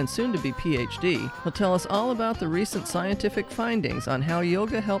Program and soon-to-be PhD. He'll tell us all about the recent scientific findings on how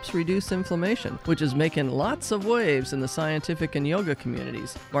yoga helps reduce inflammation, which is making lots of waves in the scientific and yoga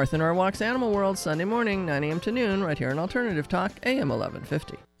communities. Martha Norwalk's Animal World, Sunday morning, 9 a.m. to noon, right here on Alternative Talk, AM 1150.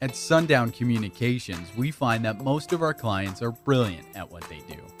 At Sundown Communications, we find that most of our clients are brilliant at what they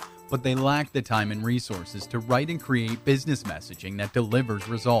do, but they lack the time and resources to write and create business messaging that delivers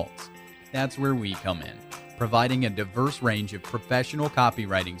results. That's where we come in, providing a diverse range of professional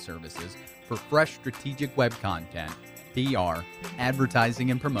copywriting services for fresh strategic web content, PR,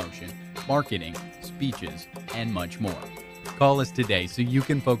 advertising and promotion, marketing, speeches, and much more. Call us today so you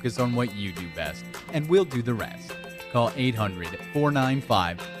can focus on what you do best, and we'll do the rest. Call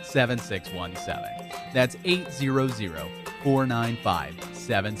 800-495-7617. That's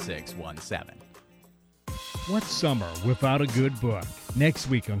 800-495-7617. What's summer without a good book? Next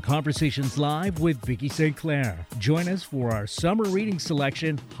week on Conversations Live with Vicki St. Clair. Join us for our summer reading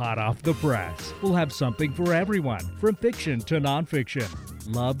selection, hot off the press. We'll have something for everyone, from fiction to nonfiction,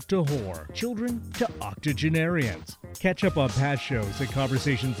 love to horror, children to octogenarians. Catch up on past shows at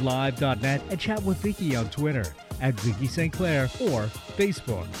conversationslive.net and chat with Vicki on Twitter at Vicki St. Clair or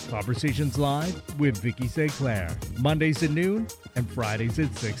Facebook. Conversations Live with Vicki St. Clair. Mondays at noon and Fridays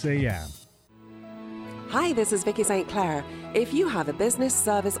at 6 a.m. Hi, this is Vicki St. Clair. If you have a business,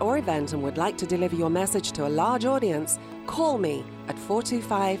 service, or event and would like to deliver your message to a large audience, call me at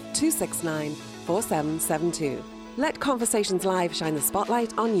 425-269-4772. Let Conversations Live shine the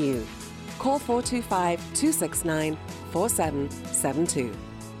spotlight on you. Call 425-269-4772.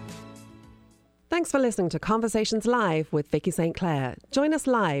 Thanks for listening to Conversations Live with Vicki St. Clair. Join us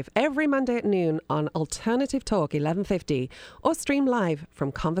live every Monday at noon on Alternative Talk 1150 or stream live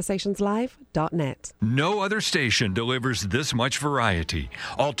from conversationslive.net. No other station delivers this much variety.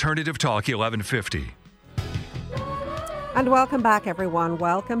 Alternative Talk 1150. And welcome back, everyone.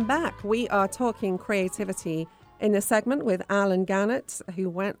 Welcome back. We are talking creativity in this segment with Alan Gannett, who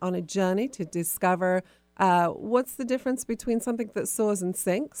went on a journey to discover what's the difference between something that soars and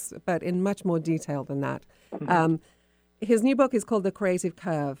sinks, but in much more detail than that. His new book is called The Creative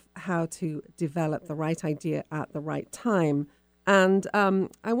Curve, How to Develop the Right Idea at the Right Time. And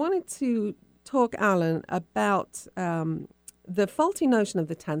I wanted to talk, Alan, about the faulty notion of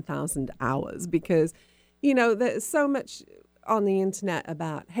the 10,000 hours, because, you know, there's so much on the internet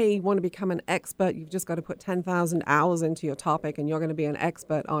about, hey, you want to become an expert, you've just got to put 10,000 hours into your topic and you're going to be an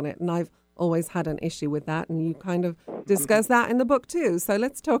expert on it. And I've always had an issue with that, and you kind of discuss that in the book too. So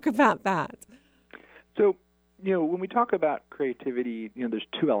let's talk about that. So, you know, when we talk about creativity, you know, there's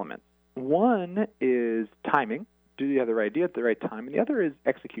two elements. One is timing. Do you have the right idea at the right time? And the other is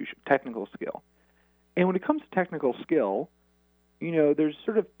execution, technical skill. And when it comes to technical skill, you know, there's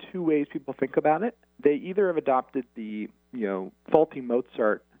sort of two ways people think about it. They either have adopted the, you know, faulty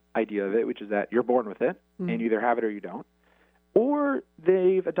Mozart idea of it, which is that you're born with it, and you either have it or you don't. Or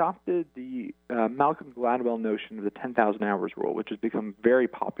they've adopted the Malcolm Gladwell notion of the 10,000 hours rule, which has become very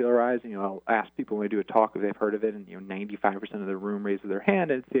popularized. You know, I'll ask people when I do a talk if they've heard of it, and 95% of the room raises their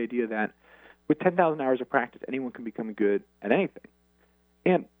hand. And it's the idea that with 10,000 hours of practice, anyone can become good at anything.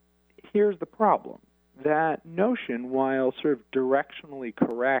 And here's the problem: that notion, while sort of directionally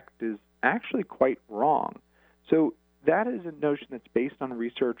correct, is actually quite wrong. So that is a notion that's based on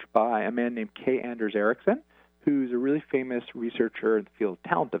research by a man named K. Anders Ericsson, who's a really famous researcher in the field of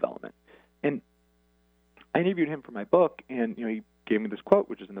talent development. And I interviewed him for my book, and he gave me this quote,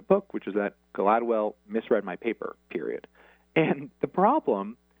 which is in the book, which is that Gladwell misread my paper, period. And the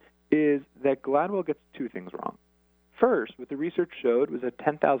problem is that Gladwell gets two things wrong. First, what the research showed was that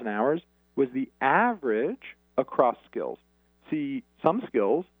 10,000 hours was the average across skills. See, some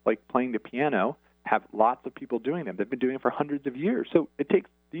skills, like playing the piano, have lots of people doing them. They've been doing it for hundreds of years. So it takes,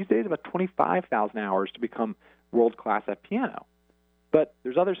 these days, about 25,000 hours to become world-class at piano. But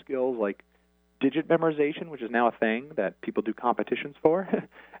there's other skills like digit memorization, which is now a thing that people do competitions for.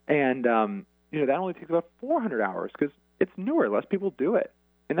 And, that only takes about 400 hours because it's newer. Less people do it.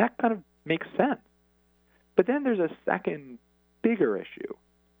 And that kind of makes sense. But then there's a second, bigger issue.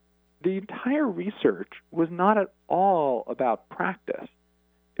 The entire research was not at all about practice.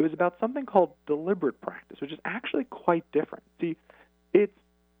 It was about something called deliberate practice, which is actually quite different. See,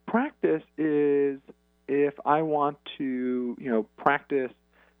 practice is if I want to, practice,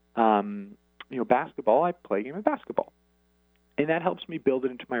 basketball, I play a game of basketball. And that helps me build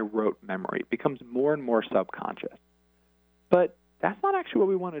it into my rote memory. It becomes more and more subconscious. But that's not actually what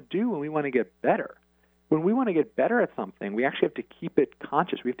we want to do when we want to get better. When we want to get better at something, we actually have to keep it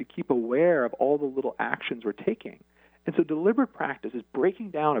conscious. We have to keep aware of all the little actions we're taking. And so deliberate practice is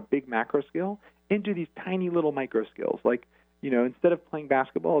breaking down a big macro skill into these tiny little micro skills. Like, instead of playing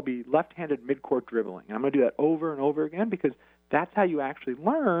basketball, I'll be left-handed mid-court dribbling. And I'm going to do that over and over again because that's how you actually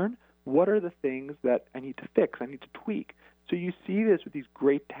learn what are the things that I need to fix, I need to tweak. So you see this with these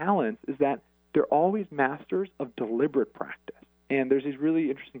great talents is that they're always masters of deliberate practice. And there's these really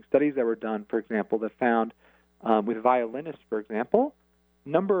interesting studies that were done, for example, that found with violinists, for example,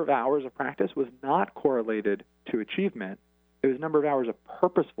 number of hours of practice was not correlated to achievement. It was number of hours of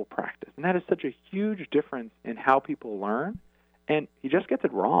purposeful practice. And that is such a huge difference in how people learn. And he just gets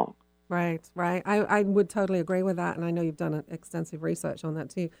it wrong. Right. I would totally agree with that. And I know you've done extensive research on that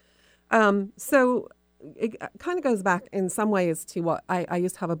too. So it kind of goes back in some ways to what I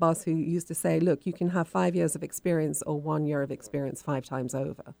used to have a boss who used to say, look, you can have 5 years of experience or 1 year of experience 5 times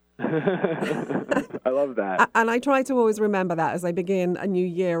over. I love that. And I try to always remember that as I begin a new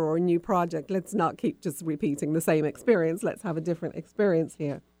year or a new project. Let's not keep just repeating the same experience. Let's have a different experience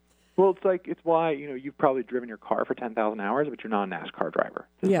here. Well, it's why, you've probably driven your car for 10,000 hours, but you're not a NASCAR driver.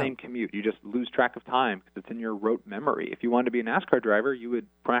 It's the same commute. You just lose track of time because it's in your rote memory. If you wanted to be a NASCAR driver, you would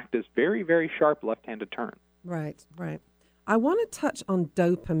practice very, very sharp left-handed turns. Right. I want to touch on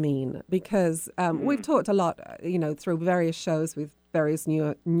dopamine because we've talked a lot, through various shows with various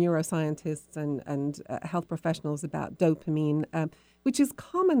neuroscientists and health professionals about dopamine, which is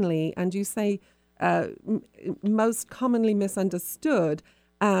commonly, and you say most commonly misunderstood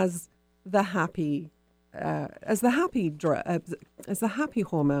as the happy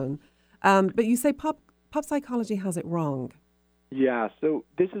hormone, but you say pop psychology has it wrong. Yeah, so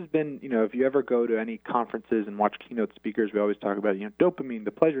this has been, if you ever go to any conferences and watch keynote speakers, we always talk about, dopamine,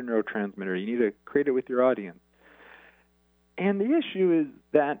 the pleasure neurotransmitter. You need to create it with your audience. And the issue is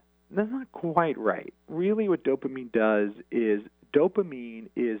that that's not quite right. Really what dopamine does is dopamine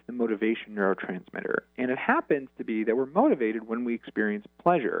is the motivation neurotransmitter. And it happens to be that we're motivated when we experience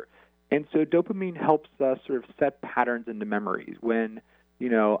pleasure. And so dopamine helps us sort of set patterns into memories. When,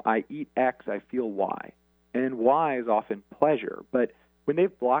 I eat X, I feel Y. And Y is often pleasure. But when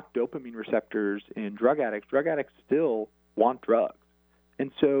they've blocked dopamine receptors in drug addicts still want drugs.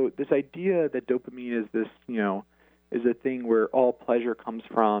 And so this idea that dopamine is this, is a thing where all pleasure comes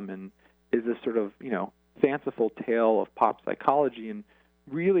from and is this sort of, fanciful tale of pop psychology and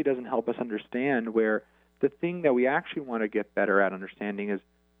really doesn't help us understand where the thing that we actually want to get better at understanding is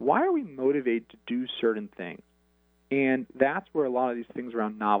why are we motivated to do certain things? And that's where a lot of these things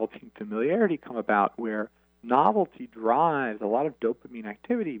around novelty and familiarity come about, where novelty drives a lot of dopamine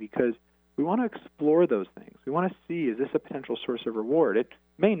activity because we want to explore those things. We want to see, is this a potential source of reward? It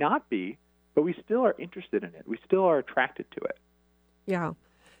may not be, but we still are interested in it. We still are attracted to it. Yeah.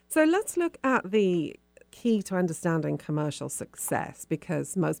 So let's look at the key to understanding commercial success,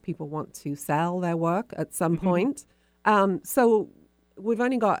 because most people want to sell their work at some point. So we've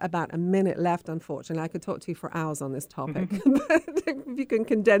only got about a minute left, unfortunately. I could talk to you for hours on this topic. But if you can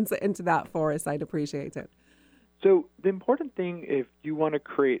condense it into that for us, I'd appreciate it. So the important thing if you want to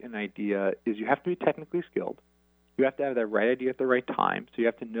create an idea is you have to be technically skilled. You have to have that right idea at the right time. So you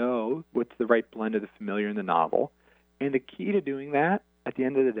have to know what's the right blend of the familiar and the novel. And the key to doing that at the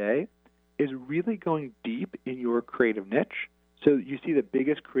end of the day is really going deep in your creative niche. So you see the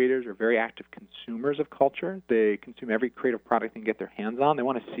biggest creators are very active consumers of culture. They consume every creative product they can get their hands on. They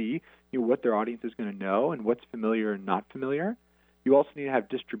want to see what their audience is going to know and what's familiar and not familiar. You also need to have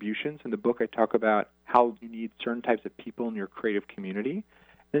distributions. In the book, I talk about how you need certain types of people in your creative community.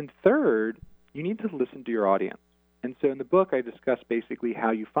 And third, you need to listen to your audience. And so in the book, I discuss basically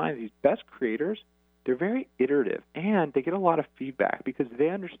how you find these best creators. They're very iterative, and they get a lot of feedback because they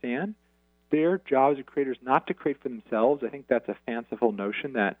understand their job as a creator is not to create for themselves. I think that's a fanciful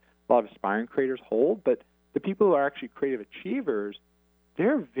notion that a lot of aspiring creators hold. But the people who are actually creative achievers,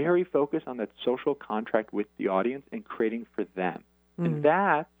 they're very focused on that social contract with the audience and creating for them. And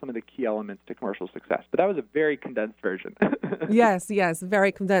that's some of the key elements to commercial success. But that was a very condensed version. Yes,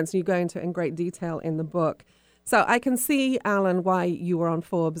 very condensed. You go into it in great detail in the book. So I can see, Alan, why you were on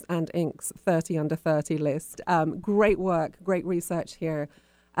Forbes and Inc.'s 30 Under 30 list. Great work, great research here.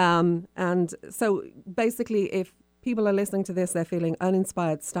 And so basically, if people are listening to this, they're feeling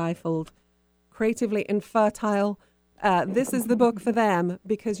uninspired, stifled, creatively infertile, this is the book for them,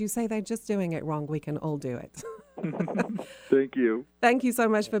 because you say they're just doing it wrong. We can all do it. Thank you. Thank you so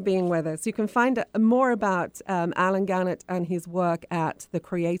much for being with us. You can find more about Alan Gannett and his work at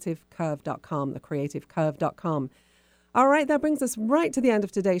thecreativecurve.com, thecreativecurve.com. All right, that brings us right to the end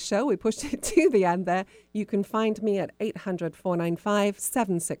of today's show. We pushed it to the end there. You can find me at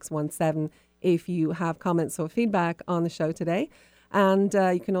 800-495-7617 if you have comments or feedback on the show today. And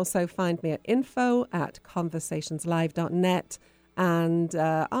you can also find me at info@conversationslive.net and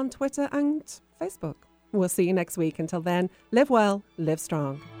on Twitter and Facebook. We'll see you next week. Until then, live well, live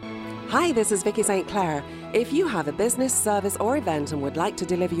strong. Hi, this is Vicki St. Clair. If you have a business, service, or event and would like to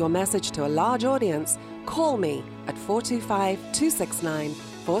deliver your message to a large audience, call me at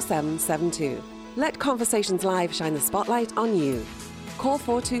 425-269-4772. Let Conversations Live shine the spotlight on you. Call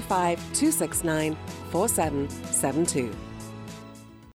 425-269-4772.